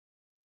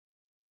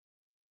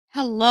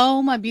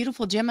Hello, my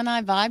beautiful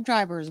Gemini vibe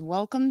drivers.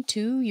 Welcome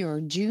to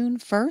your June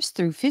 1st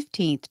through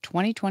 15th,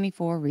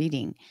 2024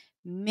 reading.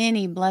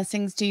 Many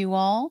blessings to you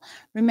all.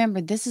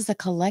 Remember, this is a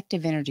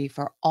collective energy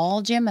for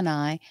all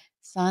Gemini,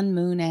 Sun,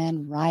 Moon,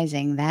 and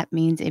Rising. That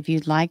means if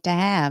you'd like to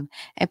have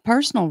a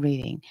personal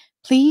reading,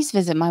 please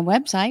visit my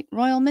website,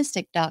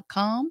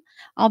 royalmystic.com.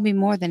 I'll be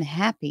more than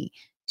happy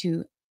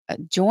to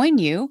join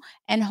you,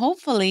 and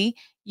hopefully,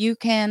 you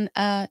can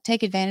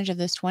take advantage of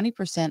this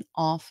 20%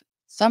 off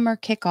summer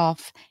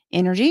kickoff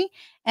energy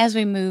as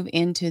we move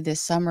into this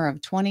summer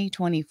of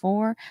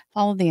 2024.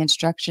 Follow the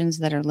instructions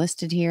that are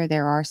listed here.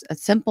 There are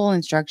simple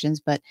instructions,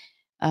 but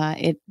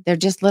they're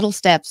just little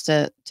steps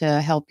to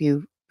help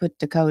you put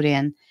the code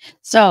in.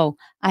 So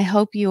I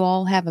hope you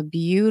all have a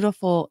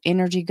beautiful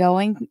energy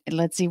going.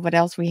 Let's see what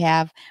else we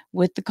have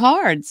with the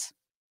cards.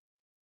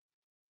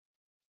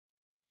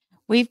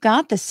 We've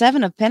got the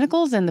Seven of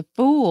Pentacles and the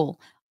Fool.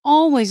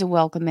 Always a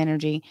welcome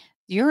energy.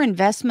 Your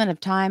investment of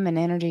time and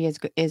energy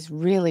is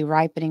really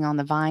ripening on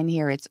the vine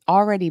here. It's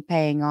already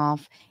paying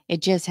off.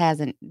 It just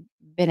hasn't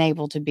been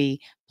able to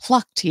be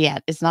plucked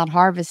yet. It's not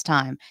harvest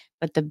time,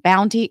 but the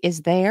bounty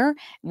is there,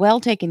 well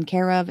taken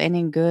care of, and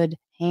in good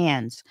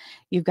hands.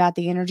 You've got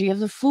the energy of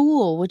the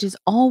Fool, which is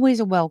always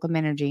a welcome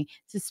energy,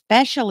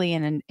 especially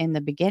in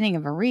the beginning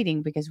of a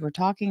reading, because we're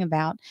talking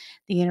about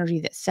the energy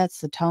that sets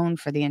the tone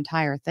for the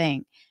entire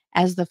thing.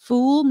 As the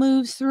Fool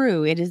moves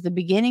through, it is the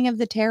beginning of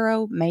the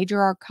tarot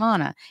major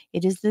arcana.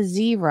 It is the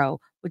zero,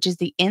 which is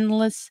the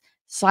endless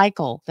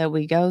cycle that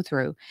we go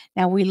through.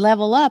 Now we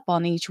level up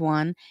on each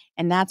one,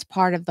 and that's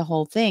part of the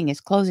whole thing, is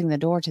closing the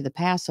door to the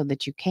past so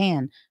that you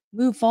can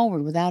move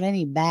forward without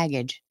any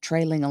baggage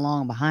trailing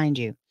along behind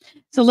you.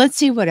 So let's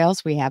see what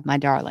else we have, my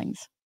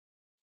darlings.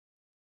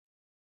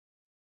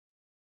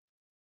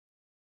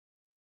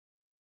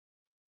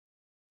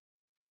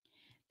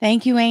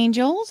 Thank you,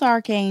 angels,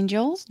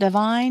 archangels,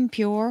 divine,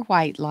 pure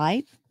white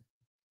light.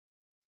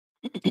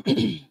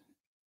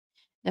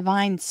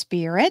 Divine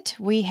Spirit,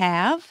 we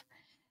have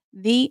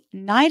the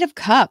Knight of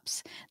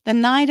Cups. The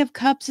Knight of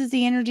Cups is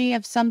the energy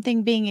of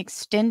something being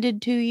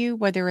extended to you,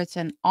 whether it's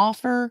an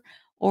offer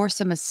or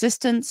some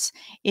assistance.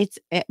 And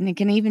it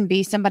can even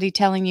be somebody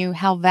telling you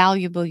how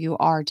valuable you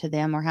are to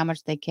them or how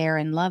much they care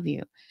and love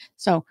you.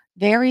 So,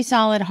 very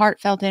solid,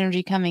 heartfelt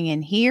energy coming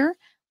in here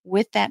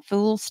with that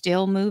Fool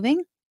still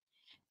moving.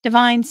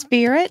 Divine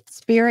Spirit,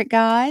 Spirit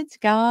Guides,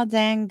 Gods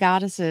and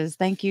Goddesses,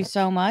 thank you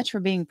so much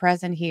for being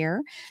present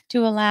here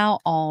to allow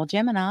all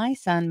Gemini,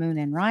 Sun, Moon,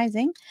 and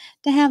Rising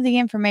to have the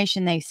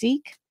information they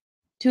seek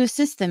to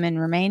assist them in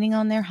remaining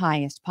on their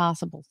highest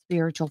possible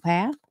spiritual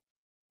path.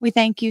 We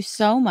thank you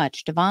so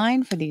much,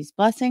 Divine, for these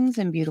blessings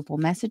and beautiful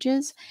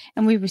messages,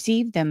 and we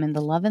receive them in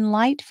the love and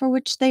light for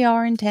which they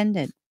are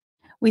intended.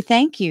 We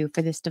thank you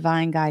for this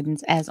divine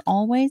guidance as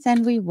always,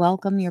 and we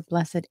welcome your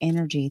blessed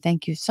energy.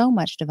 Thank you so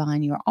much,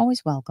 Divine. You are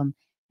always welcome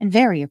and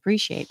very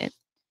appreciated.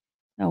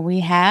 So we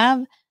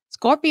have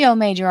Scorpio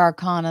Major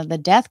Arcana, the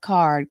Death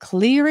card,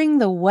 clearing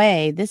the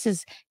way. This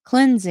is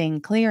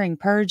cleansing, clearing,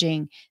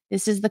 purging.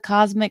 This is the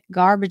cosmic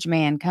garbage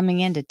man coming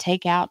in to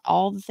take out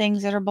all the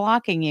things that are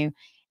blocking you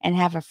and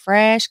have a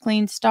fresh,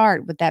 clean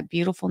start with that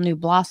beautiful new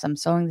blossom,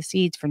 sowing the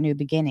seeds for new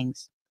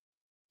beginnings.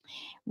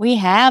 We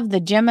have the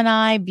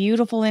Gemini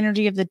beautiful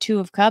energy of the Two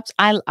of Cups.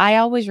 I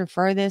always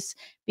refer this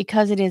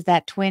because it is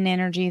that twin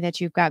energy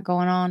that you've got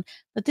going on,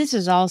 but this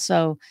is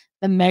also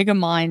the mega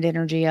mind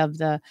energy of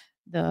the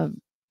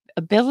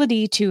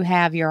ability to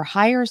have your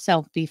higher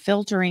self be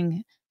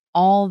filtering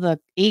all the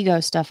ego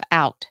stuff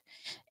out.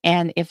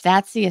 And if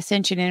that's the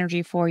ascension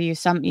energy for you,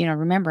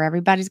 remember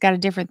everybody's got a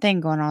different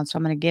thing going on. So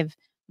I'm going to give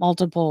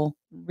multiple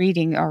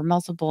reading or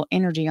multiple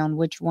energy on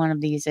which one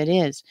of these it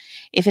is.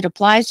 If it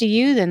applies to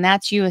you, then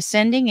that's you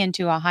ascending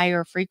into a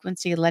higher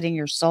frequency, letting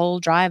your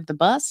soul drive the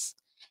bus.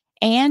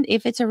 And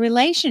if it's a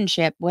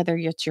relationship, whether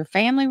it's your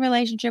family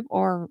relationship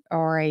or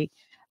a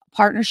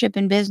partnership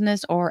in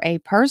business or a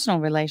personal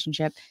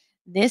relationship,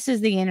 this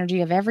is the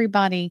energy of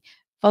everybody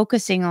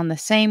focusing on the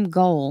same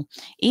goal.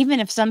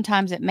 Even if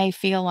sometimes it may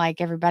feel like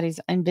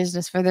everybody's in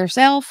business for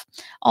themselves,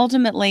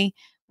 ultimately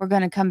we're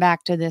going to come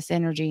back to this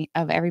energy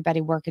of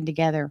everybody working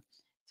together.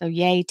 So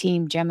yay,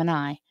 Team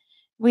Gemini.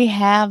 We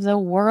have the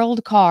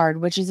World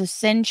card, which is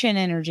ascension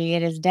energy.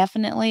 It is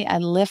definitely a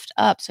lift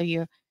up. So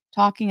you're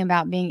talking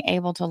about being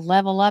able to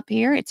level up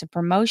here. It's a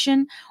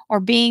promotion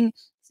or being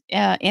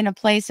in a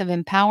place of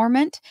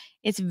empowerment.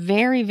 It's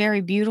very,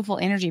 very beautiful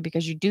energy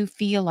because you do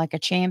feel like a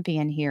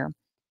champion here.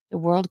 The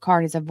World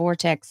card is a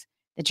vortex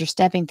that you're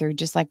stepping through,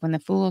 just like when the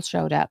Fool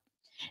showed up.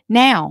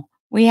 Now,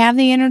 we have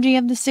the energy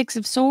of the Six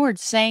of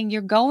Swords saying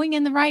you're going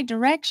in the right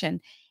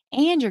direction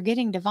and you're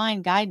getting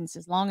divine guidance.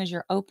 As long as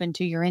you're open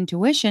to your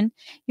intuition,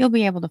 you'll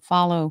be able to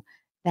follow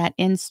that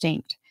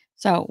instinct.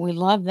 So we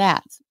love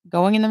that.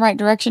 Going in the right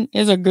direction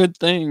is a good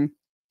thing.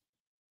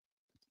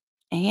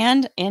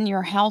 And in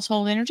your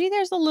household energy,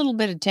 there's a little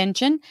bit of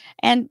tension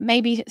and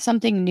maybe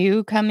something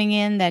new coming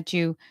in that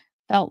you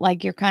felt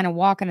like you're kind of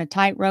walking a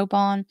tightrope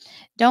on.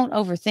 Don't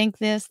overthink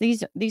this.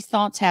 These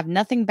thoughts have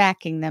nothing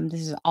backing them.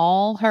 This is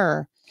all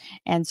her.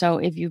 And so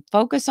if you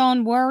focus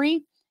on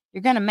worry,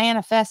 you're going to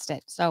manifest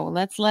it. So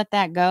let's let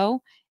that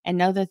go and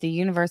know that the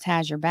universe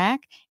has your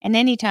back. And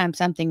anytime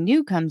something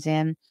new comes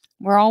in,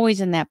 we're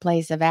always in that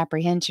place of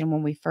apprehension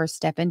when we first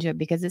step into it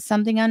because it's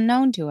something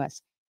unknown to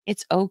us.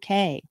 It's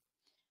okay.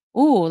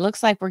 Ooh,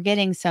 looks like we're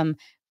getting some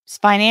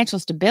financial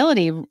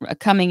stability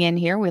coming in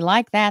here. We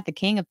like that. The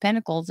King of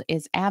Pentacles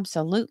is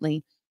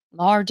absolutely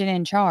large and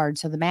in charge.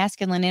 So the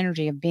masculine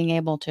energy of being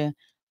able to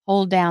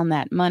hold down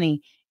that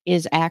money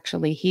is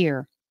actually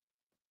here.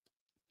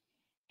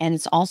 And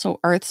it's also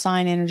earth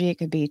sign energy. It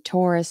could be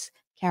Taurus,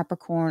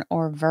 Capricorn,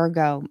 or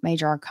Virgo,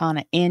 major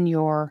arcana in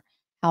your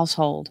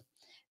household.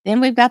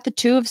 Then we've got the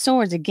Two of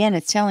Swords. Again,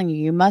 it's telling you,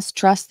 you must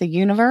trust the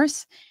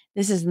universe.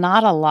 This is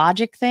not a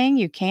logic thing.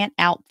 You can't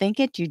outthink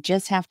it. You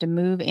just have to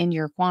move in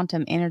your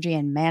quantum energy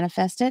and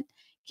manifest it,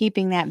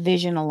 keeping that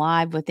vision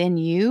alive within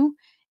you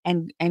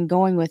and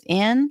going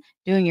within,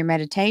 doing your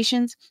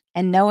meditations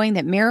and knowing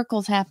that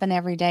miracles happen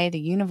every day. The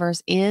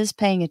universe is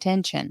paying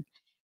attention.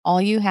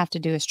 All you have to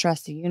do is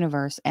trust the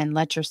universe and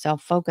let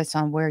yourself focus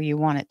on where you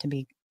want it to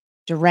be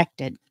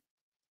directed.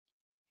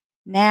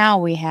 Now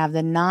we have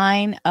the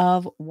Nine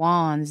of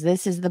Wands.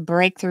 This is the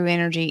breakthrough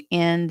energy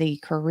in the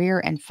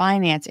career and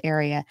finance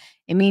area.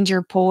 It means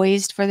you're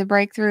poised for the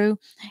breakthrough.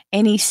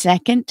 Any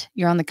second,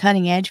 you're on the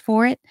cutting edge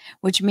for it,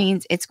 which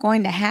means it's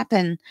going to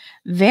happen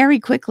very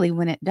quickly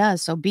when it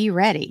does. So be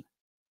ready.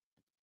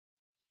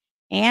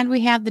 And we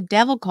have the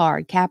Devil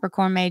card,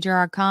 Capricorn Major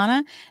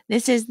Arcana.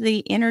 This is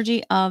the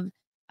energy of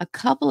a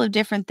couple of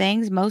different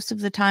things. Most of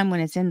the time,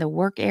 when it's in the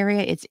work area,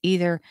 it's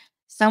either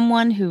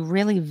someone who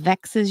really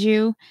vexes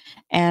you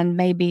and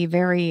may be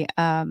very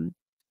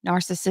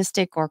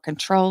narcissistic or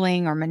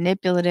controlling or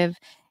manipulative.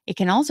 It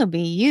can also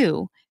be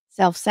you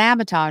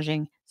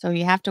self-sabotaging. So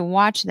you have to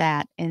watch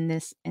that in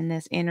this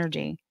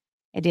energy.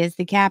 It is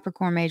the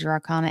Capricorn Major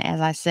Arcana,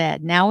 as I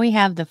said. Now we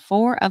have the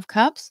Four of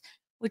Cups,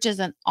 which is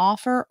an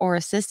offer or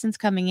assistance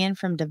coming in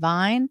from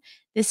divine.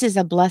 This is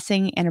a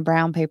blessing in a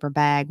brown paper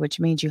bag, which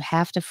means you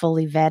have to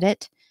fully vet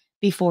it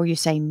before you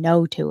say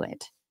no to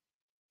it.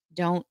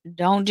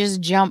 Don't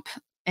just jump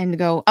and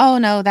go, "Oh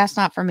no, that's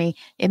not for me."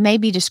 It may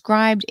be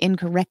described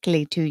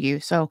incorrectly to you,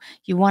 so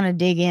you want to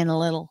dig in a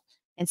little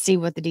and see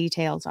what the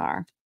details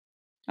are.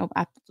 Oh,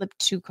 I flipped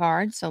two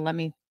cards, so let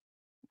me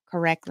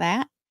correct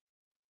that.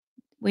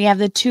 We have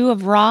the Two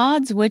of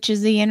Rods, which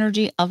is the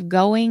energy of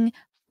going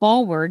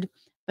forward,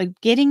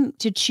 but getting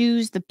to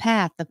choose the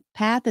path. The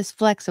path is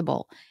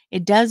flexible.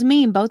 It does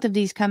mean both of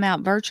these come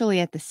out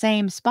virtually at the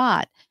same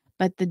spot,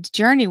 but the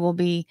journey will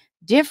be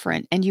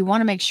different. And you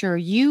want to make sure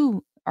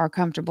you are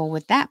comfortable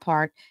with that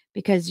part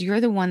because you're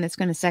the one that's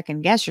going to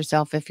second guess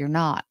yourself if you're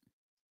not.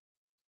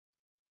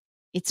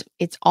 It's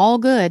all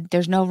good.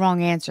 There's no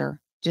wrong answer.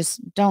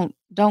 Just don't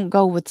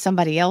go with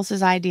somebody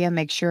else's idea.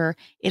 Make sure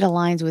it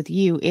aligns with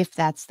you if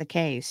that's the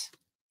case.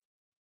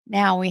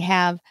 Now we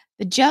have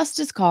the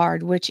Justice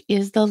card, which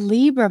is the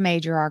Libra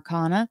major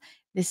arcana.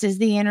 This is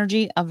the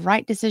energy of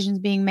right decisions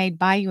being made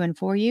by you and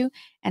for you.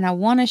 And I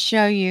want to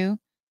show you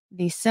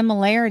the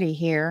similarity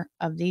here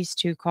of these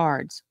two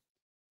cards.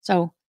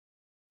 So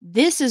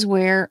this is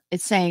where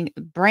it's saying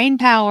brain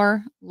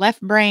power,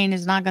 left brain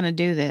is not going to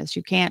do this.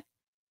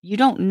 You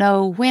don't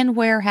know when,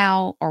 where,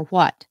 how, or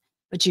what,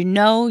 but you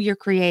know you're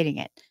creating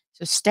it.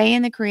 So stay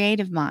in the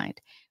creative mind.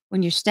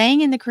 When you're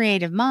staying in the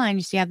creative mind,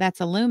 you see how that's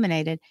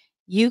illuminated.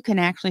 You can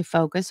actually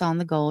focus on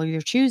the goal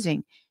you're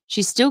choosing.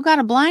 She's still got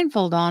a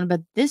blindfold on,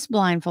 but this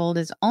blindfold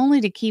is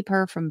only to keep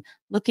her from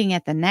looking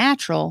at the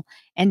natural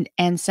and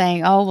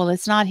saying, "Oh, well,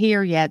 it's not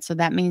here yet, so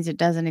that means it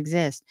doesn't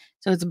exist."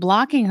 So it's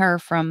blocking her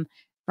from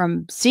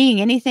seeing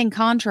anything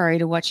contrary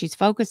to what she's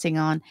focusing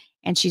on,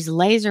 and she's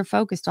laser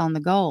focused on the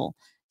goal.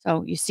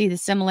 So you see the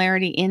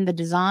similarity in the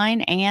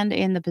design and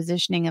in the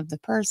positioning of the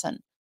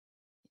person.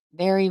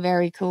 Very,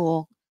 very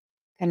cool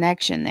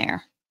connection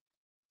there.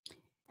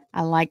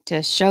 I like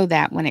to show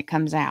that when it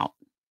comes out.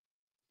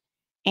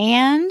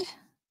 And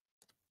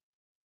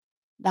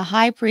the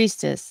High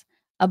Priestess,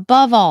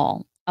 above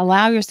all,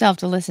 allow yourself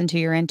to listen to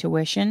your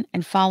intuition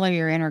and follow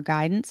your inner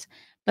guidance,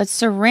 but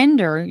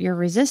surrender your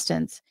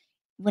resistance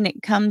when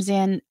it comes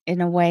in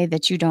a way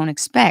that you don't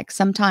expect.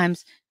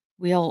 Sometimes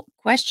we'll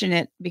question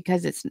it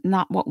because it's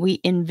not what we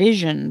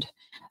envisioned.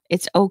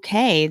 It's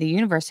okay. The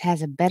universe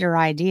has a better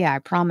idea, I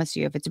promise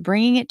you. If it's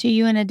bringing it to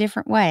you in a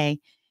different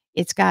way,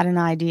 it's got an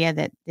idea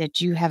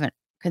that you haven't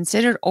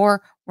considered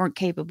or weren't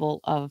capable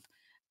of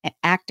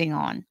acting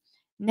on.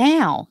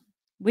 Now,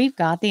 we've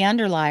got the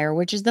underlier,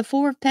 which is the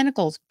Four of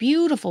Pentacles.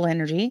 Beautiful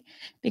energy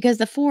because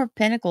the Four of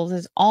Pentacles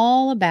is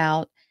all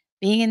about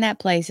being in that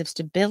place of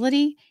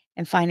stability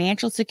and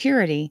financial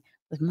security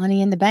with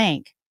money in the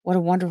bank. What a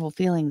wonderful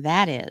feeling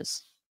that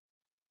is.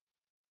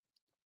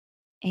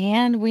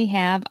 And we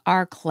have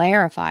our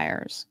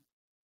clarifiers.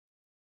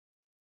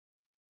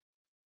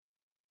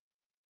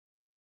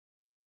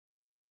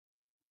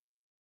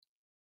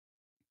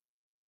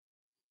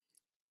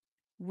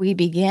 We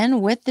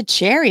begin with the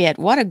Chariot.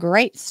 What a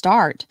great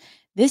start.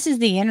 This is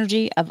the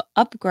energy of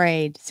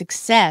upgrade,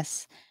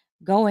 success,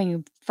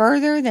 going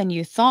further than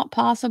you thought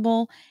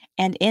possible,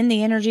 And in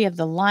the energy of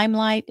the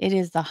limelight, it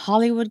is the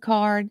Hollywood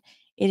card.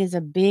 It is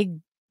a big,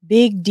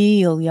 big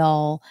deal,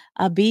 y'all.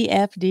 A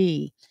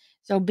BFD.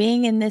 So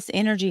being in this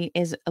energy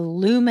is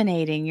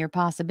illuminating your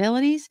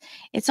possibilities.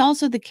 It's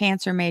also the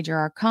Cancer Major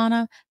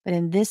Arcana, but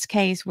in this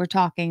case, we're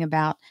talking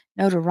about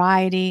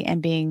notoriety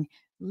and being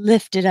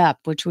lifted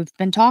up, which we've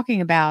been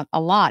talking about a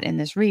lot in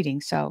this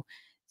reading. So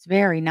it's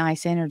very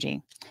nice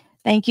energy.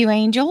 Thank you,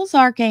 angels,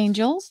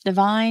 archangels,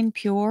 divine,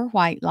 pure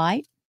white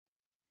light,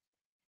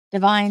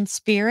 divine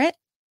spirit,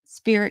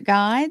 spirit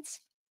guides,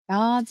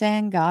 gods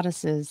and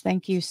goddesses.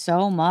 Thank you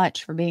so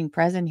much for being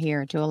present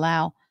here to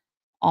allow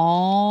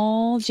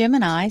all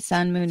Gemini,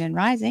 sun, moon, and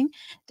rising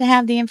to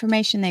have the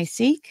information they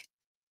seek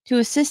to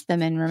assist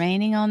them in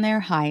remaining on their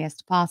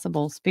highest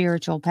possible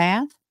spiritual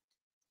path.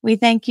 We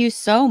thank you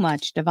so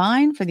much,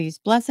 Divine, for these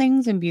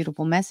blessings and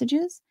beautiful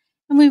messages,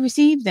 and we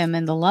receive them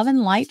in the love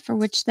and light for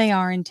which they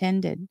are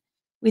intended.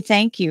 We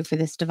thank you for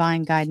this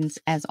divine guidance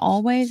as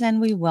always,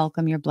 and we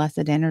welcome your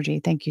blessed energy.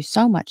 Thank you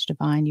so much,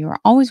 Divine. You are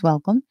always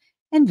welcome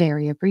and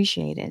very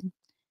appreciated.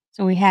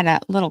 So we had a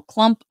little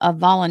clump of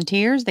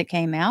volunteers that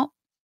came out.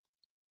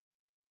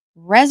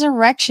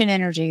 Resurrection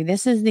energy.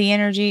 This is the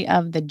energy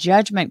of the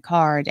Judgment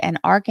card and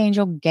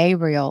Archangel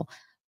Gabriel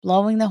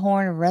blowing the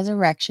horn of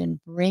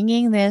resurrection,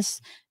 bringing this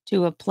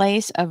to a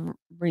place of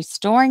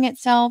restoring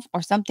itself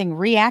or something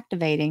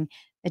reactivating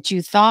that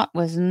you thought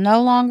was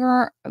no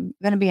longer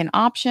going to be an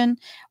option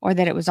or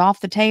that it was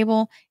off the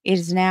table. It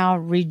is now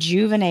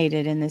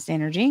rejuvenated in this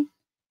energy.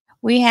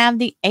 We have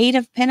the Eight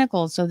of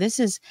Pentacles. So this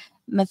is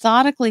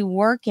methodically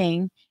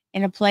working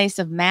in a place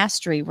of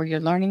mastery where you're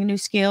learning new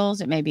skills.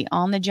 It may be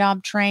on the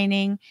job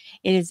training.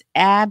 It is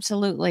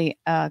absolutely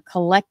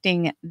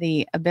collecting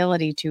the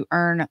ability to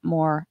earn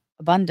more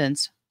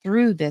abundance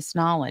through this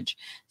knowledge.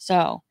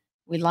 So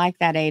we like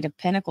that Eight of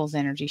Pentacles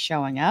energy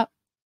showing up.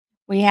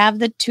 We have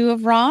the Two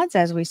of Rods,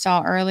 as we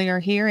saw earlier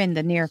here in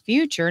the near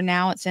future.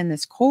 Now it's in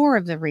this core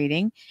of the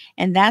reading,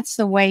 and that's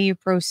the way you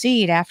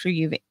proceed after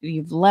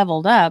you've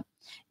leveled up.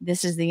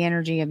 This is the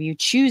energy of you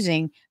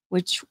choosing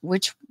which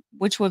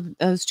of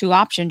those two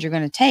options you're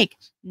going to take.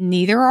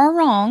 Neither are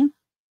wrong.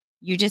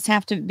 You just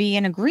have to be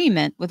in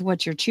agreement with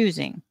what you're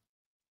choosing.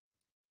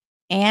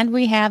 And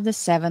we have the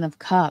Seven of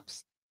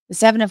Cups. The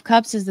Seven of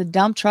Cups is the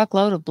dump truck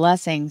load of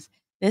blessings.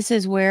 This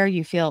is where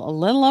you feel a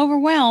little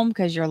overwhelmed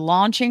because you're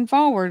launching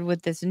forward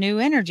with this new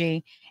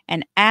energy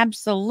and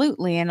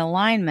absolutely in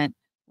alignment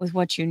with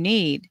what you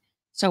need.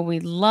 So we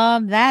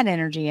love that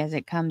energy as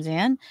it comes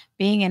in.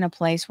 Being in a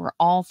place where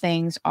all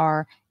things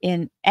are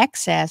in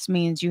excess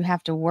means you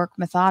have to work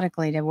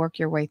methodically to work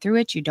your way through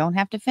it. You don't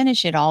have to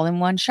finish it all in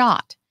one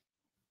shot.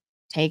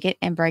 Take it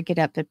and break it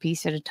up a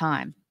piece at a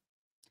time.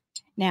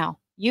 Now,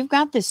 you've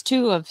got this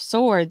Two of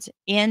Swords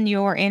in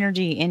your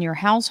energy in your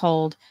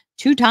household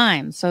 2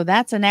 times. So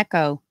that's an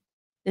echo.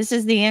 This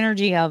is the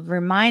energy of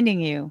reminding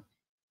you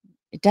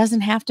it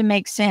doesn't have to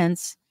make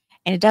sense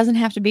and it doesn't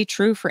have to be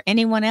true for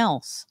anyone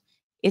else.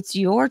 It's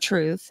your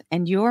truth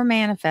and you're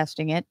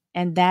manifesting it,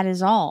 and that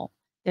is all.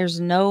 There's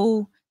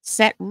no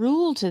set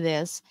rule to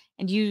this,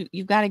 and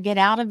you've got to get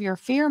out of your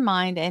fear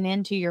mind and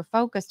into your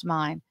focused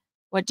mind.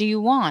 What do you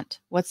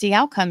want? What's the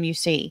outcome you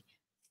see?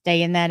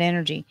 Stay in that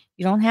energy.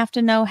 You don't have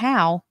to know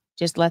how,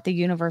 just let the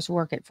universe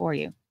work it for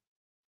you.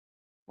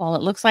 Well,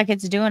 it looks like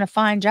it's doing a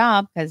fine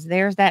job because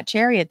there's that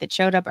Chariot that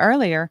showed up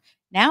earlier.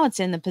 Now it's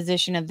in the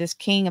position of this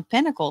King of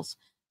Pentacles.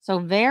 So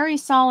very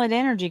solid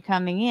energy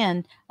coming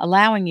in,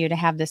 allowing you to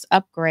have this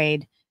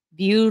upgrade.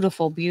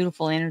 Beautiful,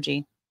 beautiful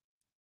energy.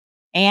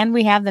 And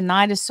we have the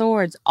Knight of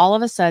Swords. All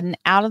of a sudden,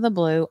 out of the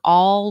blue,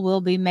 all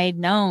will be made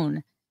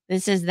known.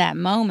 This is that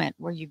moment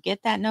where you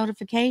get that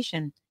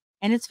notification.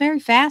 And it's very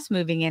fast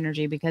moving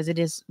energy because it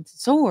is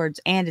swords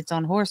and it's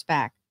on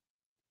horseback.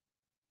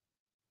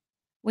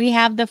 We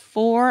have the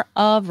Four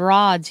of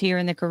Rods here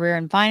in the career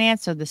and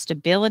finance. So the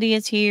stability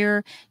is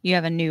here. You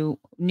have a new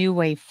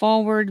way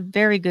forward,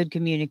 very good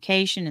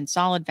communication and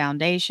solid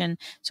foundation.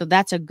 So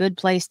that's a good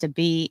place to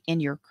be in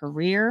your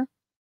career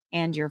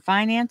and your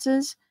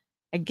finances.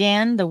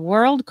 Again, the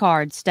World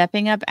card,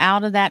 stepping up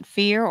out of that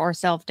fear or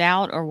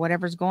self-doubt or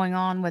whatever's going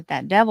on with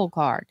that Devil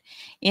card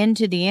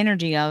into the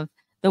energy of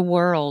the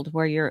world,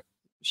 where you're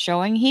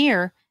showing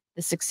here,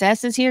 the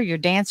success is here. You're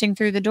dancing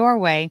through the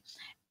doorway,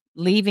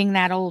 leaving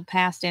that old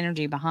past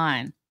energy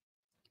behind.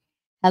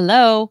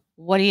 Hello,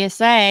 what do you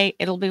say?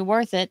 It'll be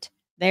worth it.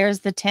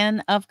 There's the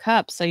 10 of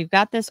Cups. So you've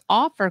got this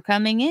offer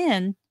coming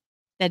in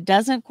that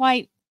doesn't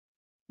quite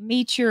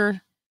meet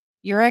your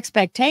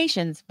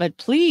expectations, but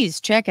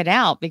please check it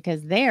out,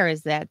 because there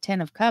is that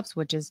 10 of Cups,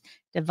 which is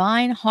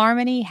divine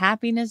harmony,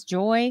 happiness,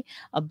 joy,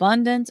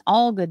 abundance,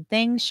 all good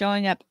things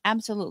showing up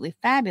absolutely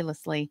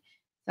fabulously.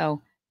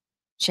 So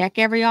check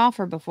every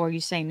offer before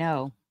you say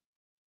no.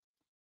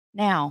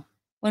 Now,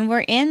 when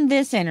we're in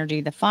this energy,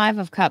 the Five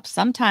of Cups,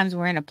 sometimes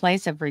we're in a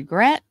place of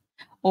regret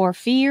or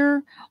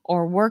fear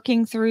or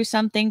working through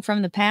something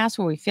from the past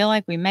where we feel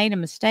like we made a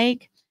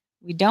mistake.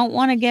 We don't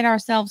want to get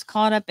ourselves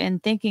caught up in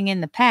thinking in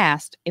the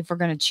past if we're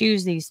going to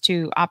choose these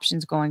two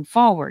options going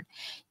forward.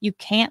 You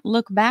can't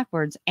look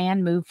backwards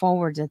and move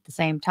forwards at the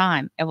same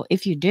time.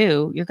 If you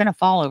do, you're going to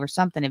fall over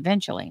something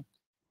eventually.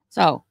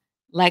 So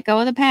let go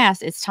of the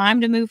past. It's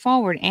time to move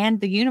forward.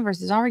 And the universe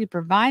has already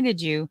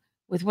provided you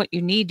with what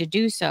you need to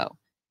do so.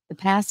 The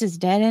past is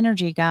dead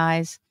energy,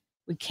 guys.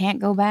 We can't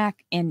go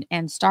back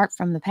and start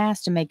from the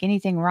past to make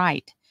anything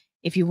right.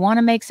 If you want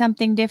to make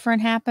something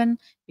different happen,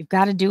 you've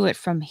got to do it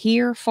from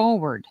here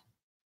forward.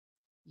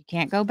 You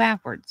can't go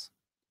backwards.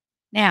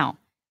 Now,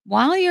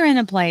 while you're in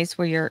a place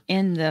where you're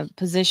in the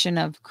position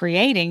of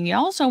creating, you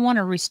also want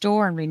to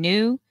restore and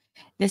renew.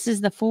 This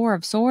is the Four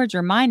of Swords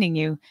reminding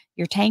you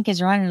your tank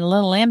is running a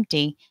little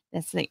empty.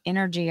 That's the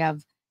energy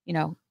of,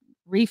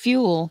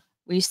 refuel,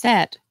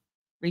 reset,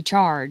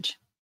 recharge.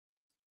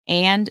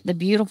 And the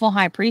beautiful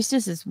High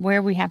Priestess is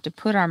where we have to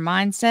put our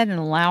mindset and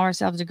allow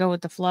ourselves to go with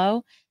the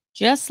flow.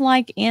 Just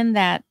like in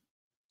that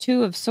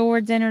Two of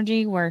Swords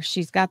energy where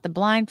she's got the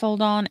blindfold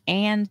on,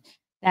 and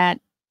that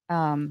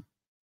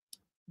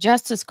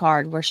Justice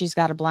card where she's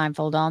got a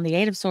blindfold on. The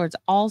Eight of Swords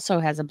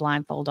also has a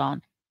blindfold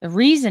on. The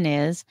reason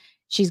is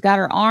she's got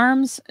her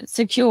arms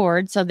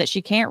secured so that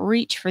she can't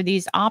reach for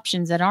these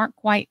options that aren't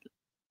quite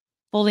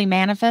fully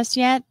manifest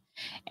yet.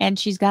 And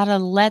she's got to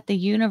let the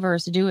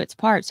universe do its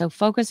part. So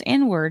focus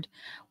inward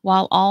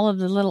while all of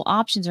the little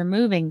options are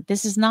moving.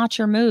 This is not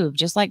your move,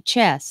 just like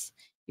chess.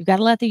 You've got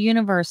to let the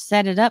universe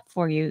set it up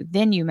for you.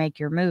 Then you make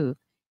your move.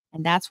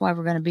 And that's why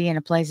we're going to be in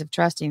a place of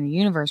trusting the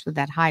universe with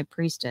that High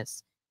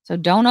Priestess. So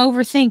don't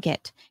overthink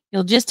it.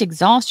 You'll just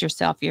exhaust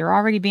yourself. You're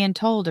already being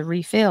told to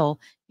refill.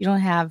 You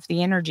don't have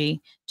the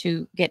energy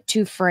to get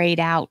too frayed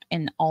out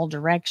in all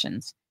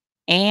directions.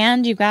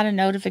 And you've got a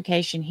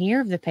notification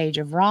here of the Page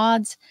of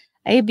Rods,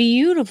 a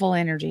beautiful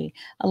energy,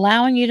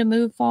 allowing you to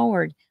move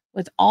forward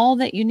with all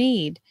that you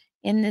need.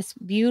 In this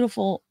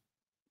beautiful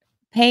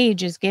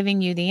page is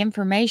giving you the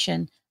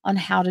information on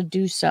how to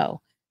do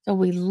so. So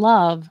we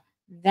love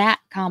that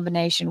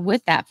combination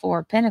with that Four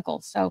of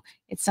Pentacles. So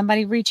it's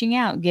somebody reaching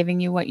out, giving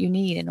you what you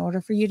need in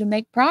order for you to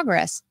make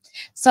progress.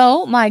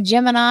 So my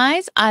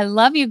Geminis, I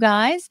love you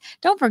guys.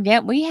 Don't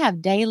forget, we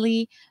have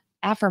daily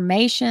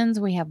affirmations.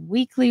 We have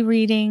weekly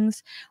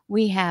readings.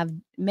 We have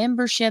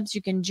memberships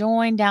you can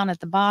join down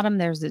at the bottom.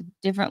 There's the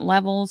different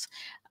levels.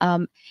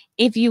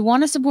 If you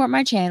want to support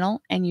my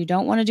channel and you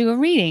don't want to do a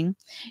reading,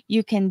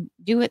 you can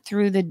do it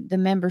through the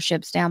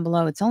memberships down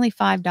below. It's only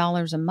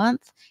 $5 a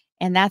month.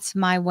 And that's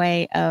my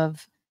way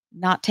of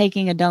not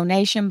taking a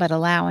donation, but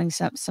allowing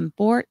some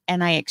support.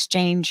 And I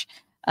exchange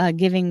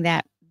giving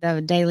the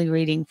daily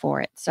reading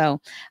for it. So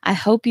I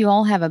hope you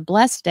all have a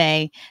blessed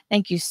day.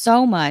 Thank you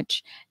so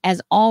much, as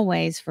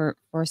always, for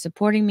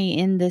supporting me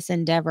in this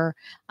endeavor.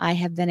 I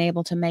have been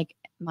able to make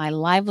my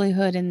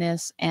livelihood in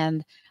this,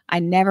 and I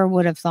never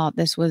would have thought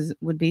this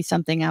would be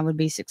something I would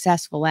be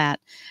successful at.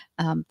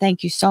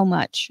 Thank you so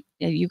much.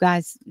 You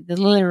guys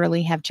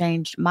literally have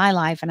changed my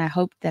life, and I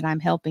hope that I'm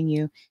helping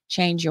you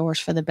change yours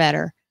for the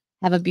better.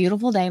 Have a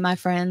beautiful day, my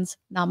friends.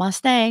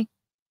 Namaste.